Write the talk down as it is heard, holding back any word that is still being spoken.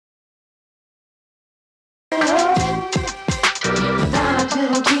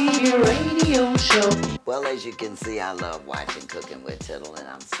radio show. Well, as you can see, I love watching Cookin Wit Tittle, and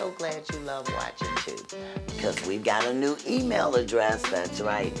I'm so glad you love watching too, because we've got a new email address. That's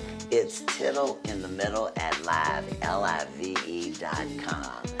right. It's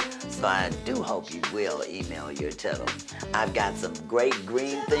tittleInTheMiddle@live.com. So I do hope you will email your tittle. I've got some great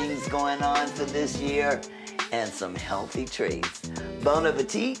green things going on for this year and some healthy treats.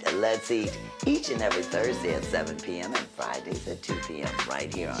 Bonappetite, let's eat each and every Thursday at 7 p.m. and Fridays at 2 p.m.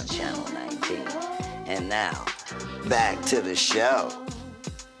 right here on Channel 19. And now, back to the show.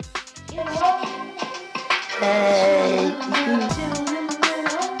 Hey.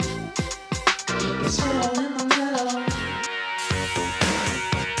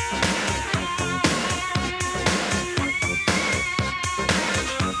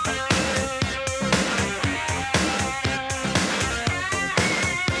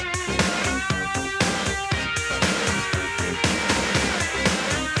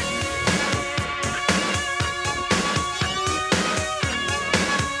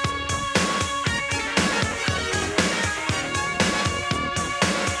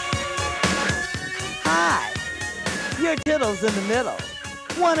 Your tittle's in the middle.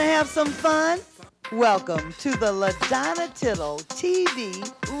 Want to have some fun? Welcome to the LaDonna Tittle TV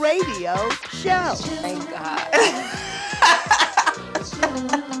radio show. Thank God.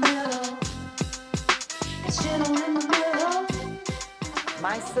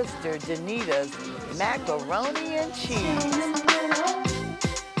 My sister Denita's macaroni and cheese.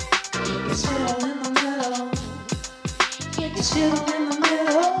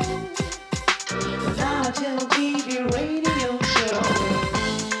 Radio show.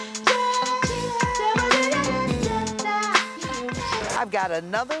 I've got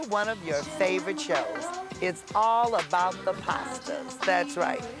another one of your favorite shows. It's all about the pastas. That's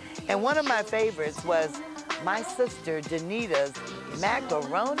right. And one of my favorites was my sister Denita's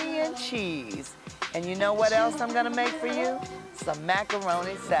macaroni and cheese. And you know what else I'm gonna make for you? Some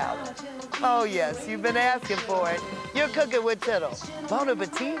macaroni salad. Oh yes, you've been asking for it. You're Cookin Wit Tittle. Bon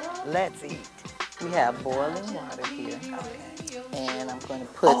appetit, let's eat. We have boiling water here. Okay. And I'm going to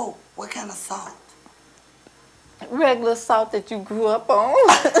put... Oh, what kind of salt? Regular salt that you grew up on.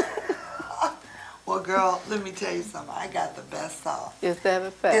 Well, girl, let me tell you something. I got the best salt. Is that a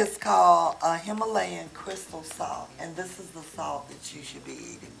fact? It's called Himalayan crystal salt, and this is the salt that you should be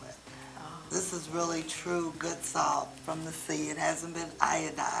eating with. Oh. This is really true good salt from the sea. It hasn't been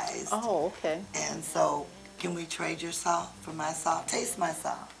iodized. Oh, okay. And so, can we trade your salt for my salt? Taste my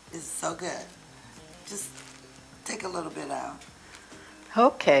salt. It's so good. Just take a little bit out.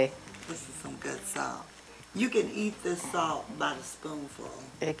 Okay. This is some good salt. You can eat this salt by the spoonful.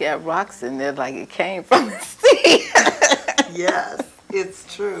 It got rocks in there like it came from the sea. Yes, it's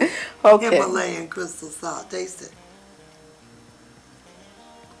true. Okay. Himalayan crystal salt. Taste it.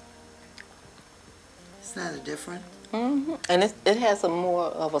 It's not a different. Mm-hmm. And it has a more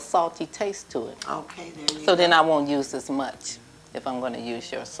of a salty taste to it. Okay, there you go. So then I won't use as much if I'm going to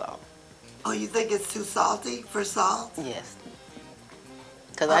use your salt. Oh, you think it's too salty for salt? Yes.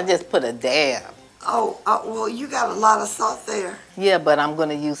 Because I just put a dab. Oh, well, you got a lot of salt there. Yeah, but I'm going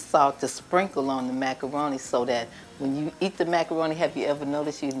to use salt to sprinkle on the macaroni so that when you eat the macaroni, have you ever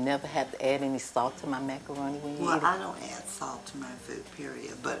noticed you never have to add any salt to my macaroni when you eat it? Well, I don't add salt to my food,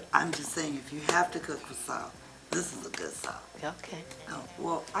 period. But I'm just saying, if you have to cook with salt, this is a good salt. Okay. Oh,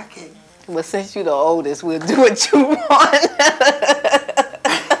 well, I can't. Well, since you're the oldest, we'll do what you want.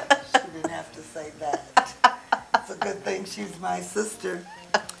 She didn't have to say that. It's a good thing she's my sister.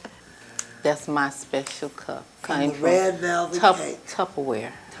 That's my special cup. From the red velvet cake.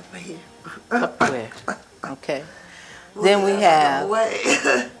 Tupperware. Tupperware. Okay. Well, then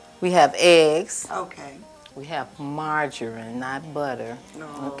we have eggs. Okay. We have margarine, not butter.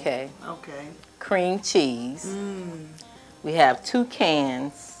 Oh, okay. Okay. Cream cheese. Mm. We have 2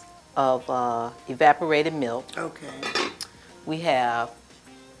 cans of evaporated milk. Okay. We have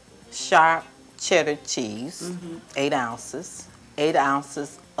sharp cheddar cheese, 8 ounces. 8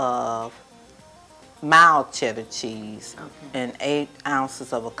 ounces of mild cheddar cheese, and 8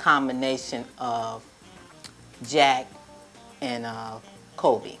 ounces of a combination of Jack and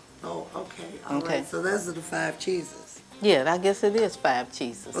Colby. Oh, okay. All right. So those are the 5 cheeses. Yeah, I guess it is 5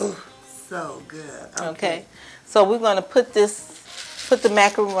 cheeses. Oh, so good. Okay. So we're going to put the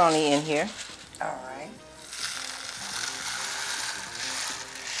macaroni in here. All right.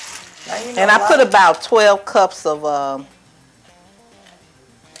 Now, you know, and I put about 12 cups of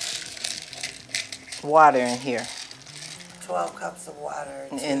water in here. 12 cups of water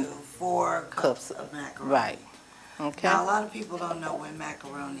to 4 cups of macaroni. Right. Okay. Now, a lot of people don't know when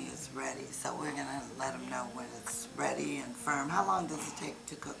macaroni is ready, so we're going to let them know when it's ready and firm. How long does it take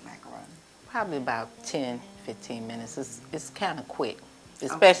to cook macaroni? Probably about 10, 15 minutes. It's kind of quick,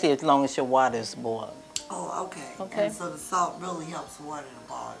 especially as long as your water is boiled. Oh, okay. Okay. And so the salt really helps water to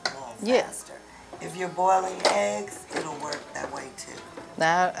boil Yeah. faster. If you're boiling eggs, it'll work that way too.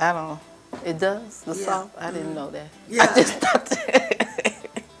 Now, I don't, it does, the Yeah. salt? I didn't know that. Yeah. I just thought that.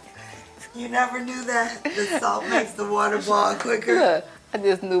 You never knew that? The salt makes the water boil quicker? Yeah, I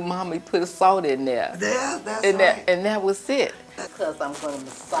just knew Mommy put salt in there. Yeah, that's And right. that was it. Because I'm going to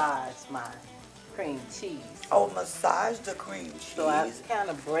massage my cream cheese. Oh, massage the cream cheese. So I kind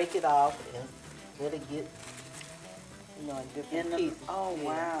of break it off and let it get, in different pieces. Oh, Yeah.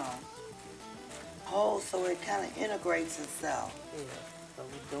 wow. Oh, so it kind of integrates itself. Yeah, so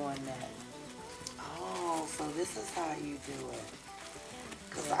we're doing that. Oh, so this is how you do it.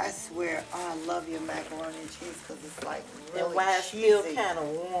 Because I swear, I love your macaroni and cheese because it's like really And while it's cheesy. still kind of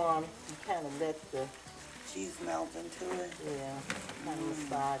warm, you kind of let the Cheese melt into it. Yeah, kind of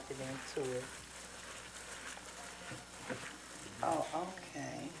massage it into it. Oh,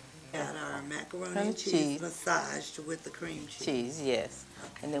 okay. Got our macaroni and cheese massaged with the cream cheese. Cheese, yes.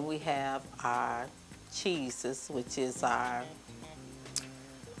 Okay. And then we have our cheeses, which is our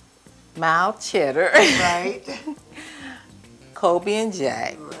mild cheddar, Right. Kobe and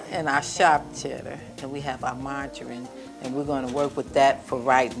Jack, Right. and our sharp cheddar. And we have our margarine, and we're going to work with that for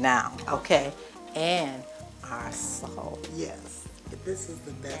right now, okay? And our salt. Yes. This is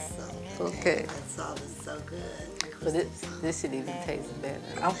the best salt. Okay. That salt is so good. But this should even taste better.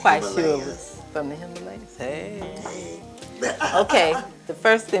 I'm quite sure Himalayas. from the Himalayas. Hey. Hey. Okay, the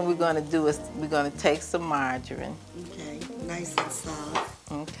first thing we're going to do is we're going to take some margarine. Okay, nice and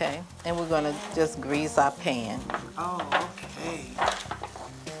soft. Okay, and we're going to just grease our pan. Oh, okay.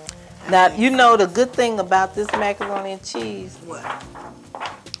 Now, you know the good thing about this macaroni and cheese, What?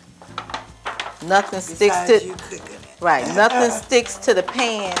 nothing sticks Besides to, you cooking it. right, nothing sticks to the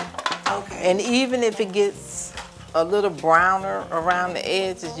pan. Okay. And even if it gets a little browner around the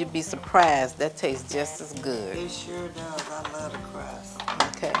edges, you'd be surprised. That tastes just as good. It sure does. I love the crust.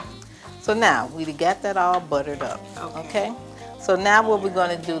 Okay, so now we got that all buttered up. Okay. Okay, so now what we're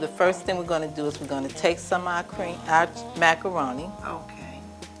going to do, the first thing we're going to do is we're going to take some of our macaroni, Okay.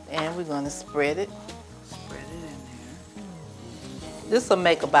 and we're going to spread it. Spread it in there. This will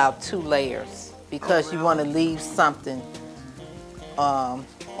make about 2 layers because Oh, you really? want to leave something on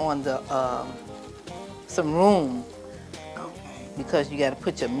the some room Okay. because you got to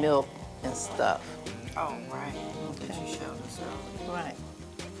put your milk and stuff. Oh, right. Did you show us earlier? Right.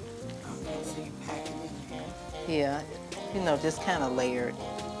 Okay, so you pack it in there. Yeah, just kind of layered.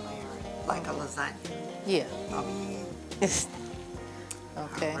 Layer it. Like a lasagna. Yeah. Okay.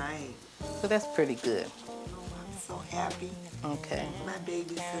 Okay. All right. So that's pretty good. I'm so happy. Okay. My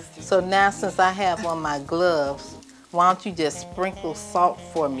baby sister. So now since I have on my gloves, why don't you just sprinkle salt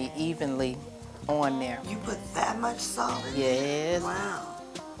for me evenly on there? You put that much salt in Yes. there? Wow.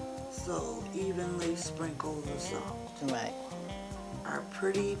 So evenly sprinkle the salt. Right. Our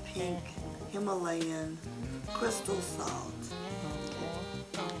pretty pink Himalayan crystal salt.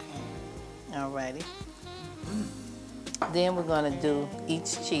 Okay. Okay. Alrighty. Then we're going to do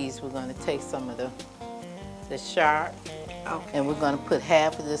each cheese. We're going to take some of the sharp, Okay. and we're going to put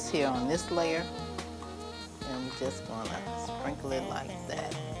half of this here on this layer, and we're just going to sprinkle it like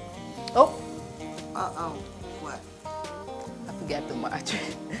that. Oh, Uh-oh. What? I forgot the margarine.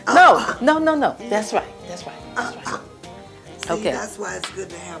 No. That's right. That's right. See, Okay. that's why it's good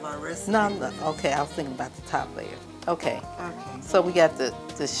to have our recipe. No. Okay, I was thinking about the top layer. Okay. Okay. So we got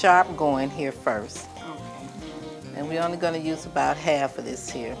the sharp going here first. Okay. And we're only going to use about half of this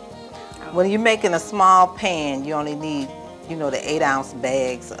here. When you're making a small pan, you only need, the 8-ounce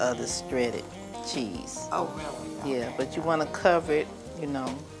bags of the shredded cheese. Oh, really? Yeah, but you want to cover it,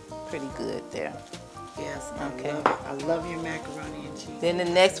 pretty good there. Yes, Okay. I love your macaroni and cheese. Then the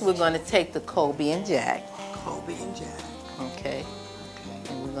next, we're going to take the Kobe and Jack. Kobe and Jack. Okay. Okay.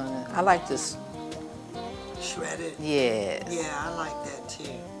 And we're going to, I like this. Shredded. Yes. Yeah, I like that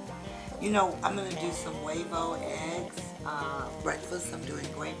too. I'm going to do some huevo eggs, breakfast. I'm doing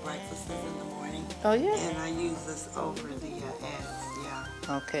great breakfasts in the morning. Oh, yeah? And I use this over the eggs, yeah.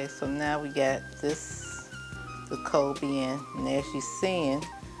 Okay, so now we got this, the Kobe in, and as you're seeing,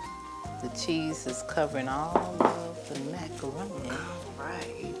 the cheese is covering all of the macaroni. All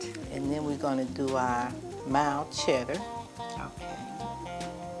right. And then we're going to do our mild cheddar. Okay.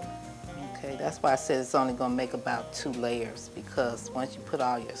 Okay, that's why I said it's only going to make about 2 layers, because once you put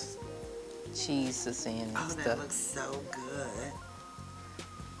all your cheeses in and Oh, stuff. that looks so good.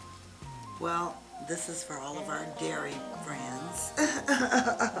 Well, this is for all of our dairy friends.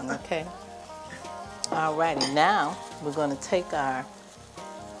 Okay. Alrighty, now we're going to take our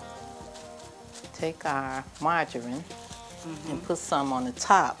take our margarine and put some on the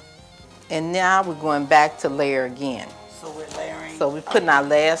top. And now we're going back to layer again. So we're layering. So we're putting our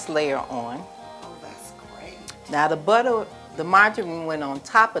last layer on. Oh, that's great. Now the margarine went on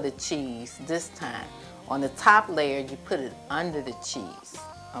top of the cheese this time. On the top layer, you put it under the cheese,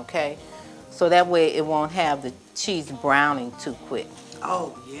 okay? So that way it won't have the cheese browning too quick.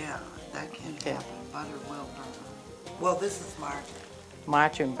 Oh, yeah, that can happen. Butter will burn. Well, this is margarine.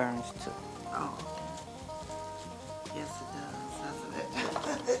 Margarine burns too. Oh. Yes, it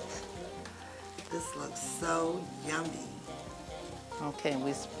does, doesn't it? This looks so yummy. Okay,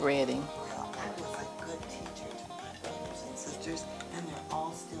 we're spreading. Well, I was a good teacher to my brothers and sisters, and they're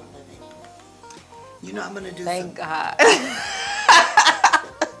all still living. You know, I'm going to do Thank God.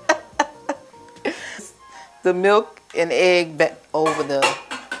 The milk and egg back over the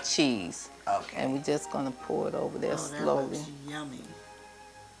cheese. Okay. And we're just going to pour it over there slowly. That looks yummy.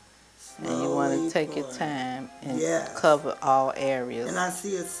 And you want to take your time and Yes. cover all areas. And I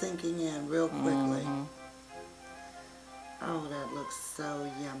see it sinking in real quickly. Oh, that looks so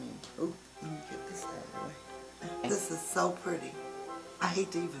yummy. Ooh, let me get this out of the way. This is so pretty. I hate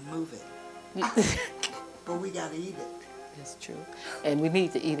to even move it. But we gotta eat it. That's true. And we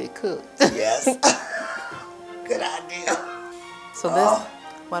need to eat it cooked. Yes. Good idea. So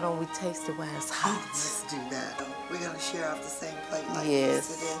why don't we taste it while it's hot? Let's do that. We're gonna share off the same plate like Yes. we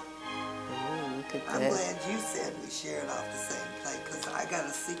used to do. Ooh, look at I'm that. glad you said we shared off the same plate because I got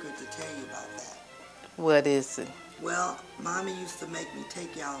a secret to tell you about that. What is it? Well, Mommy used to make me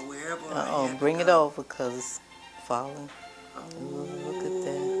take y'all wherever I had to Bring it go. over because it's falling. Oh, look at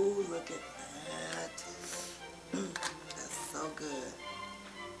that. Look at that. That's so good.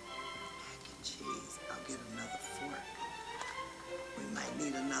 Mac and cheese. I'll get another fork. We might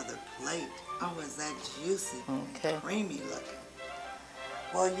need another plate. Oh, is that juicy? Okay. Creamy looking.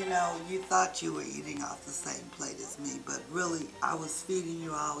 Well, you know, you thought you were eating off the same plate as me, but really, I was feeding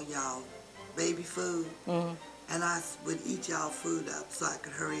you all y'all baby food. And I would eat y'all food up so I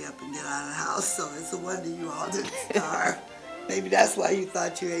could hurry up and get out of the house. So it's a wonder you all didn't starve. Maybe that's why you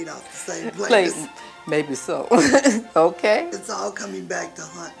thought you ate off the same plate. Maybe so. Okay. It's all coming back to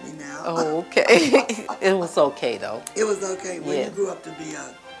haunt me now. Oh, okay. It was okay, though. It was okay. Well, Yeah. you grew up to be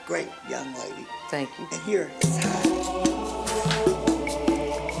a great young lady. Thank you. And here, it's hot.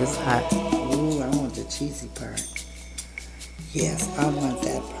 It's hot. Ooh, I want the cheesy part. Yes, I want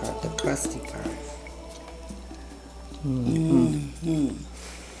that part, the crusty part.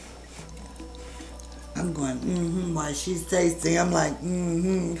 I'm going, while she's tasting, I'm like,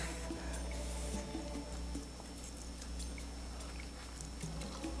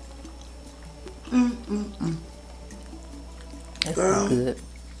 It's Girl. good.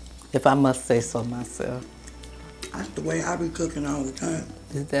 If I must say so myself. That's the way I be cooking all the time.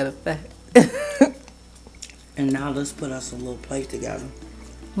 Is that a fact? And now let's put us a little plate together.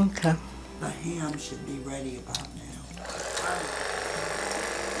 Okay. The ham should be ready about now.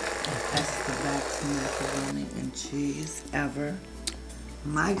 That's the best macaroni and cheese ever.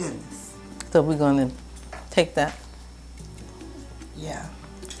 My goodness. So we're going to take that, Yeah.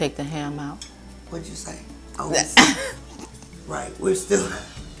 take the ham out. What'd you say? Oh, right. We're still.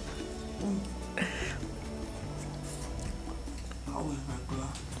 Oh, is that good?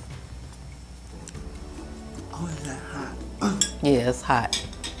 Oh, is that hot? Yeah, it's hot.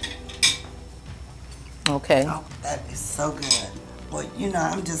 Okay. Oh, that is so good. Well, you know,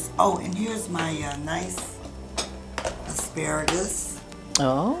 I'm just. Oh, and here's my nice asparagus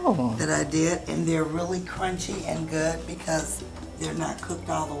Oh. that I did, and they're really crunchy and good because they're not cooked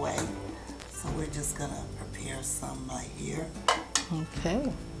all the way. So we're just gonna prepare some right here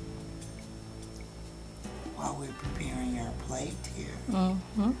Okay. while we're preparing our plate here.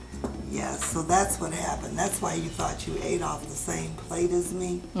 Mm-hmm. Yeah, so that's what happened. That's why you thought you ate off the same plate as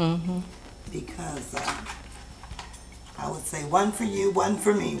me. Mm-hmm. Because I would say one for you, one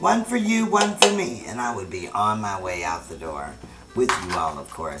for me, one for you, one for me. And I would be on my way out the door with you all, of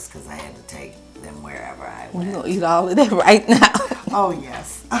course, because I had to take them wherever I went. We're going to eat all of that right now. Oh,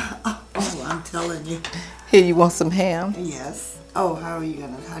 yes. Oh, I'm telling you. Here, you want some ham? Yes. Oh, how do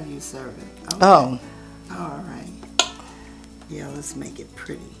you serve it? Okay. Oh. All right. Yeah, let's make it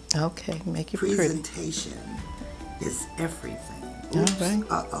pretty. Okay, make it pretty. Presentation is everything. All Oops. right.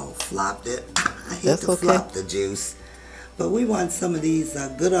 Uh-oh, flopped it. I hate That's to okay. flop the juice. But we want some of these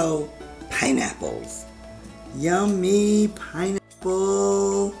good old pineapples. Yummy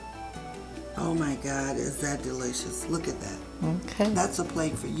pineapple. Oh my God, is that delicious. Look at that. Okay. That's a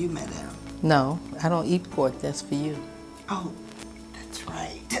plate for you, madam. No, I don't eat pork. That's for you. Oh, that's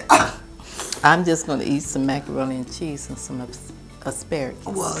right. I'm just going to eat some macaroni and cheese and some asparagus.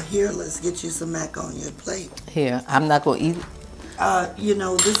 Well, here, let's get you some mac on your plate. Here, I'm not going to eat it. You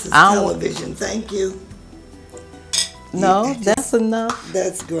know, this is television. Thank you. No, that's enough.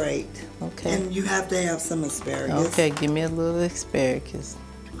 That's great. Okay. And you have to have some asparagus. Okay, give me a little asparagus.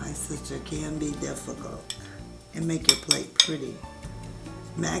 My sister can be difficult and make your plate pretty.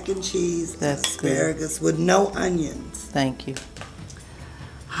 Mac and cheese and asparagus with no onions. Thank you.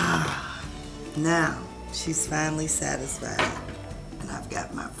 Now, she's finally satisfied. And I've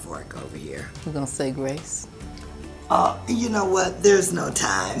got my fork over here. We're going to say grace. You know what? There's no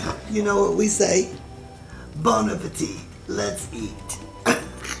time. You know what we say? Bonappetite. Let's eat.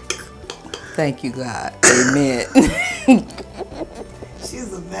 Thank you, God. Amen.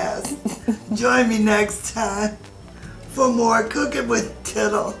 She's a mess. Join me next time for more Cookin Wit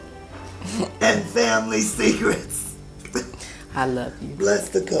Tittle and family secrets. I love you. Bless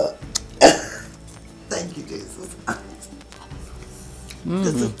the cook. Thank you, Jesus.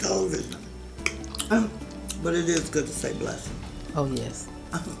 This is television. But it is good to say blessing. Oh, yes.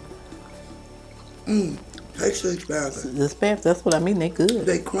 Taste the asparagus. The asparagus, that's what I mean. They good.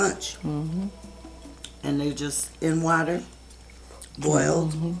 They crunch. And they just in water,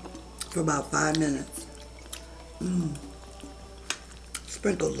 boiled for about 5 minutes.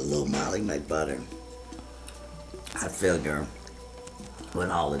 Sprinkled a little Molly Make butter. I figure with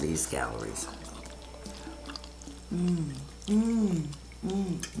all of these calories.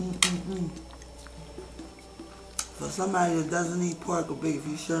 For somebody that doesn't eat pork or beef,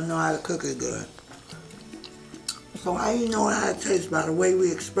 you sure know how to cook it good. So how you know how it tastes? By the way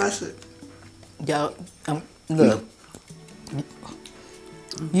we express it. Y'all, look,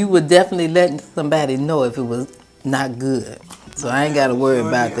 you would definitely let somebody know if it was not good. So I ain't got to worry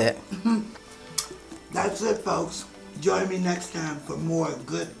about that. That's it, folks. Join me next time for more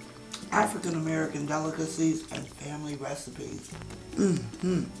good African-American delicacies and family recipes.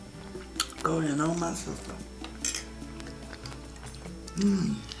 Go in on my sister.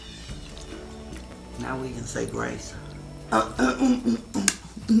 Now we can say grace.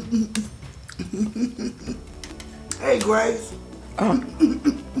 Hey, Grace.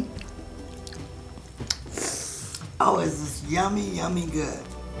 Oh, is this yummy, yummy good.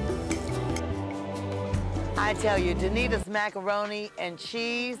 I tell you, Denita's macaroni and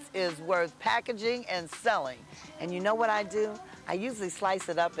cheese is worth packaging and selling. And you know what I do? I usually slice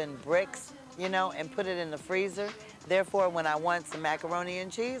it up in bricks, you know, and put it in the freezer. Therefore, when I want some macaroni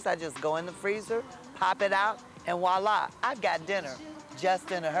and cheese, I just go in the freezer, pop it out, and voila, I've got dinner.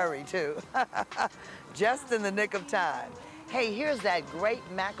 Just in a hurry, too. Just in the nick of time. Hey, here's that great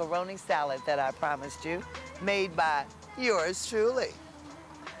macaroni salad that I promised you, made by yours truly.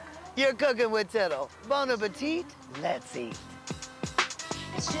 You're Cookin Wit Tittle. Bonappetite, let's eat.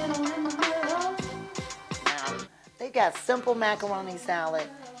 Now, they got simple macaroni salad,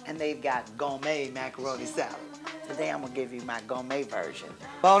 and they've got gourmet macaroni salad. Today, I'm gonna give you my gourmet version.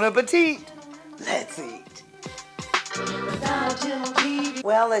 Bonappetite, let's eat.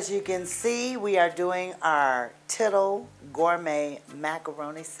 Well, as you can see, we are doing our Tittle Gourmet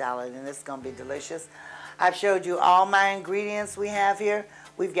Macaroni Salad, and it's going to be delicious. I've showed you all my ingredients we have here.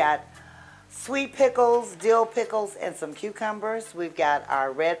 We've got sweet pickles, dill pickles, and some cucumbers. We've got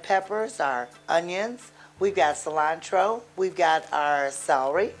our red peppers, our onions. We've got cilantro. We've got our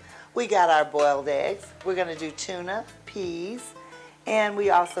celery. We got our boiled eggs. We're going to do tuna, peas, and we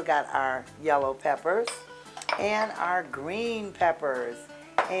also got our yellow peppers and our green peppers.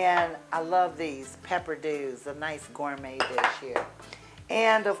 And I love these pepper dews, a nice gourmet dish here.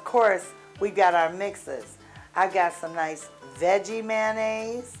 And of course, we've got our mixes. I've got some nice veggie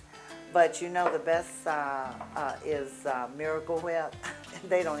mayonnaise, but you know the best is Miracle Whip.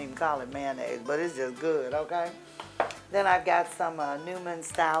 They don't even call it mayonnaise, but it's just good, okay? Then I've got some Newman's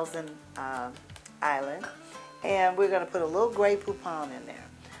Thousand Island, and we're gonna put a little Grey Poupon in there.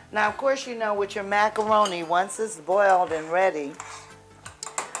 Now, of course, you know, with your macaroni, once it's boiled and ready,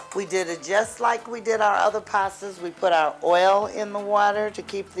 we did it just like we did our other pastas. We put our oil in the water to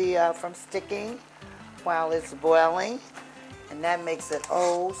keep the from sticking while it's boiling, and that makes it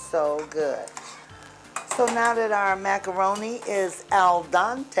oh so good. So now that our macaroni is al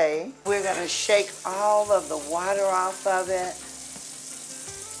dente, we're gonna shake all of the water off of it.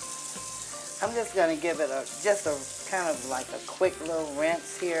 I'm just gonna give it just a kind of like a quick little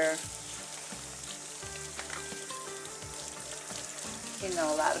rinse here. You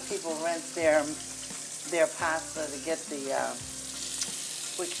know, a lot of people rinse their pasta to get the,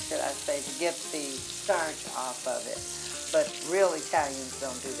 which should I say, to get the starch off of it. But real Italians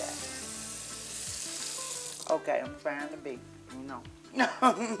don't do that. Okay, I'm trying to be, you know.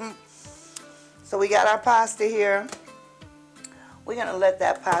 So we got our pasta here. We're going to let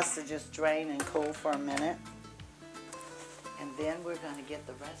that pasta just drain and cool for a minute. And then we're going to get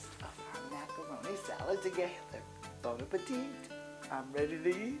the rest of our macaroni salad together. Bonappetite. I'm ready to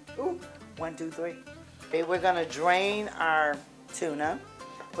eat. Ooh, 1, 2, 3. Okay, we're going to drain our tuna.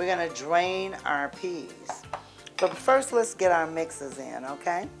 We're going to drain our peas. But first, let's get our mixes in,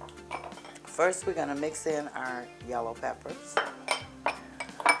 okay? First, we're going to mix in our yellow peppers.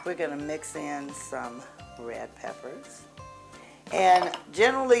 We're going to mix in some red peppers. And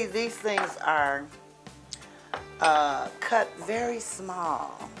generally, these things are cut very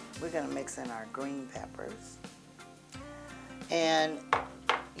small. We're going to mix in our green peppers. And,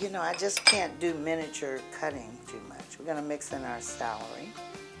 you know, I just can't do miniature cutting too much. We're going to mix in our celery.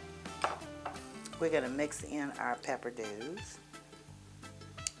 We're going to mix in our pepper dews.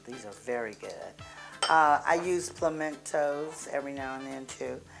 These are very good. I use pimentos every now and then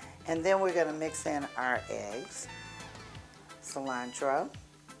too. And then we're going to mix in our eggs. Cilantro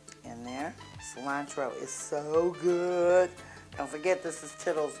in there. Cilantro is so good. Don't forget, this is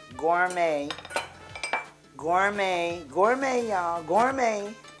Tittle's gourmet. Gourmet, y'all,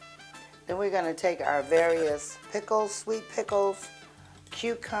 gourmet. Then we're going to take our various pickles, sweet pickles,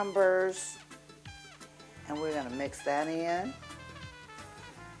 cucumbers, and we're going to mix that in.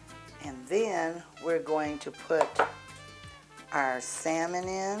 And then we're going to put our salmon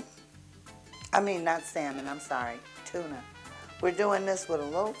in. I mean, not salmon, I'm sorry, tuna. We're doing this with a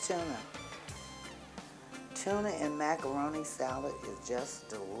little tuna. Tuna and macaroni salad is just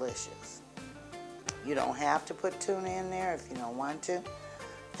delicious. You don't have to put tuna in there if you don't want to.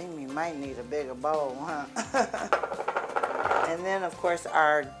 I think we might need a bigger bowl, huh? And then, of course,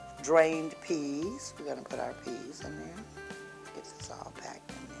 our drained peas. We're going to put our peas in there. Get this all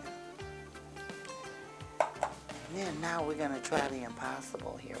packed in there. And then now we're going to try the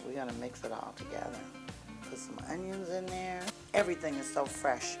impossible here. We're going to mix it all together. Put some onions in there. Everything is so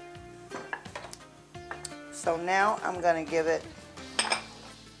fresh. So now I'm going to give it a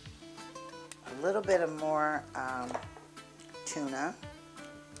little bit of more tuna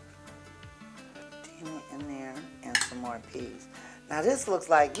in there and some more peas. Now this looks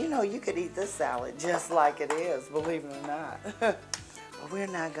like, you know, you could eat this salad just like it is, believe it or not. But we're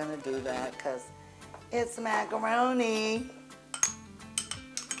not going to do that because it's macaroni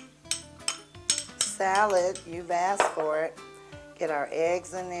salad. You've asked for it. Get our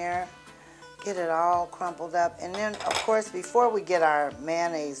eggs in there. Get it all crumpled up. And then, of course, before we get our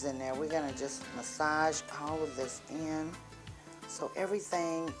mayonnaise in there, we're going to just massage all of this in. So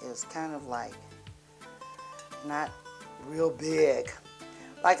everything is kind of like not real big.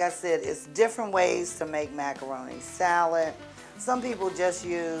 Like I said, it's different ways to make macaroni salad. Some people just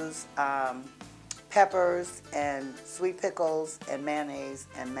use peppers and sweet pickles and mayonnaise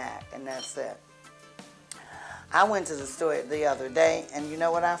and mac, and that's it. I went to the store the other day, and you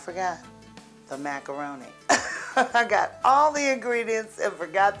know what I forgot? The macaroni. I got all the ingredients and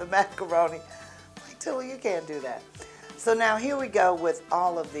forgot the macaroni. Like, Tilly, you can't do that. So now here we go with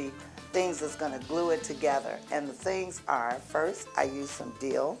all of the things that's going to glue it together. And the things are, first, I use some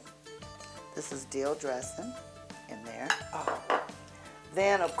dill. This is dill dressing in there. Oh.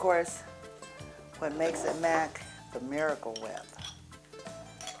 Then, of course, what makes it mac, the Miracle Whip.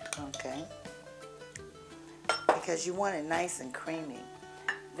 Okay. Because you want it nice and creamy.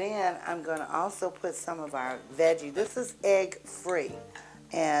 Then I'm going to also put some of our veggie. This is egg-free.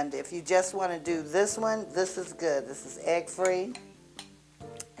 And if you just want to do this one, this is good. This is egg-free.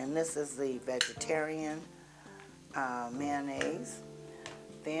 And this is the vegetarian mayonnaise.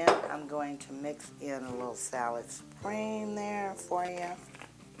 Then I'm going to mix in a little salad supreme there for you.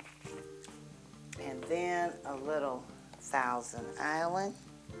 And then a little Thousand Island.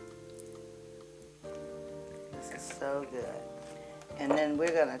 This is so good. And then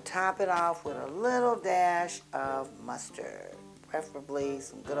we're going to top it off with a little dash of mustard, preferably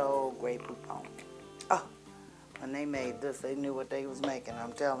some good old Grey Poupon. Oh, when they made this, they knew what they was making,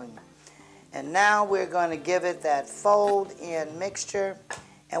 I'm telling you. And now we're going to give it that fold-in mixture.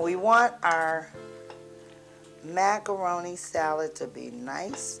 And we want our macaroni salad to be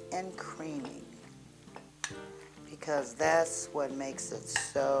nice and creamy because that's what makes it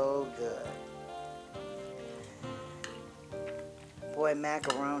so good. Boy,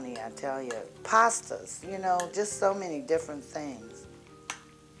 macaroni, I tell you. Pastas, you know, just so many different things.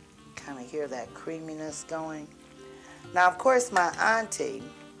 Kind of hear that creaminess going. Now, of course, my auntie,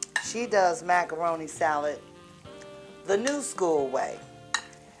 she does macaroni salad the new school way.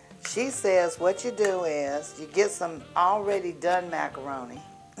 She says what you do is you get some already done macaroni.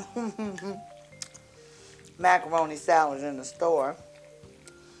 Macaroni salad in the store.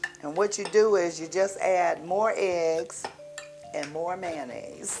 And what you do is you just add more eggs and more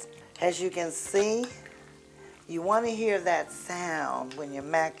mayonnaise. As you can see, you want to hear that sound when your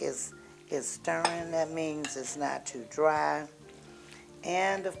mac is stirring. That means it's not too dry.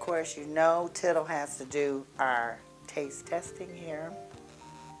 And of course, you know Tittle has to do our taste testing here.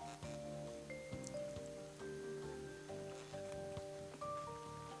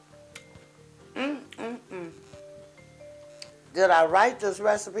 Did I write this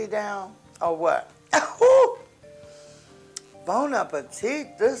recipe down or what?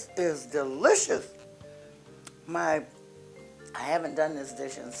 Bonappetite, this is delicious. I haven't done this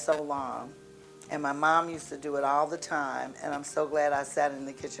dish in so long, and my mom used to do it all the time, and I'm so glad I sat in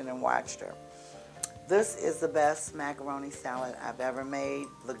the kitchen and watched her. This is the best macaroni salad I've ever made.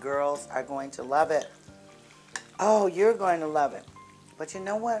 The girls are going to love it. Oh, you're going to love it. But you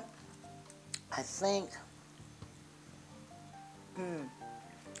know what? I think...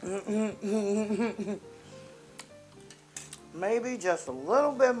 maybe just a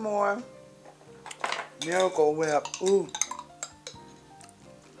little bit more Miracle Whip. Ooh.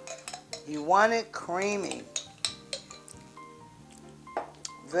 You want it creamy.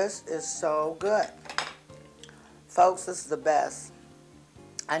 This is so good. Folks, this is the best.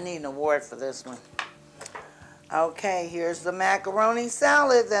 I need an award for this one. Okay, here's the macaroni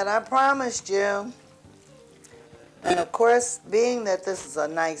salad that I promised you. And of course, being that this is a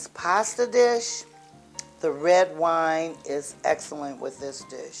nice pasta dish, the red wine is excellent with this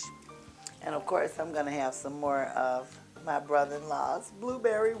dish. And of course, I'm going to have some more of my brother-in-law's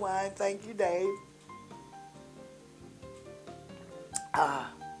blueberry wine. Thank you, Dave.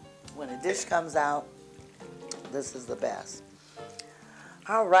 When a dish comes out, this is the best.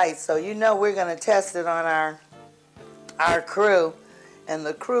 All right, so you know we're going to test it on our crew, and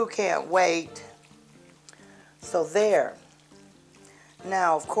the crew can't wait. So there.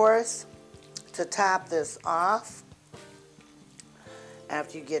 Now, of course, to top this off,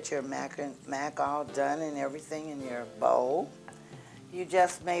 after you get your mac all done and everything in your bowl, you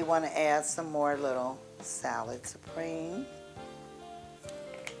just may want to add some more little salad supreme.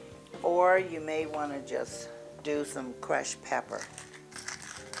 Or you may want to just do some crushed pepper.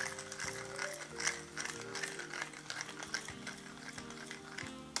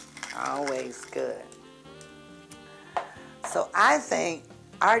 Always good. So I think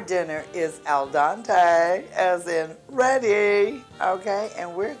our dinner is al dente, as in ready, okay?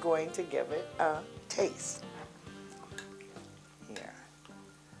 And we're going to give it a taste. Here.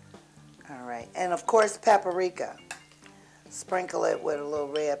 All right. And of course, paprika. Sprinkle it with a little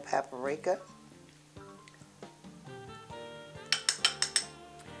red paprika.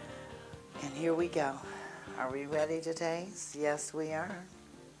 And here we go. Are we ready to taste? Yes, we are.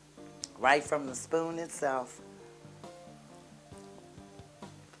 Right from the spoon itself.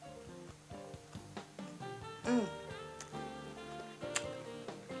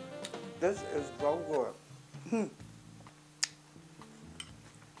 This is so good.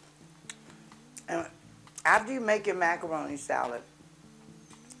 And after you make your macaroni salad,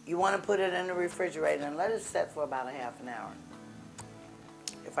 you want to put it in the refrigerator and let it set for about a half an hour.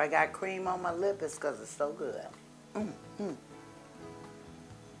 If I got cream on my lip, it's because it's so good.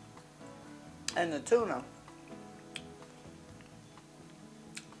 And the tuna,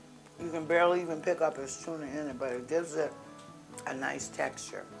 you can barely even pick up its tuna in it, but it gives it a nice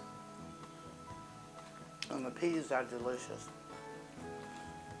texture. And the peas are delicious.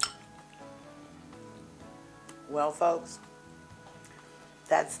 Well, folks,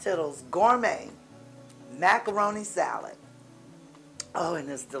 that's Tittle's gourmet macaroni salad. Oh, and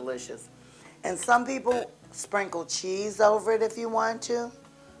it's delicious. And some people sprinkle cheese over it if you want to.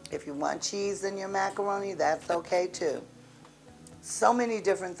 If you want cheese in your macaroni, that's okay too. So many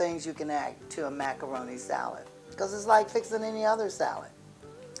different things you can add to a macaroni salad, because it's like fixing any other salad.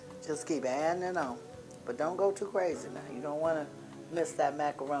 Just keep adding it on. But don't go too crazy now. You don't want to miss that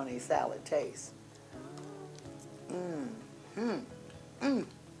macaroni salad taste. The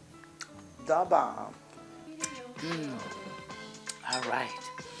bomb. All right.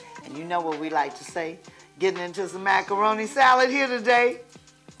 And you know what we like to say? Getting into some macaroni salad here today.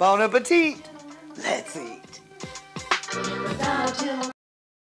 Bon appetit. Let's eat.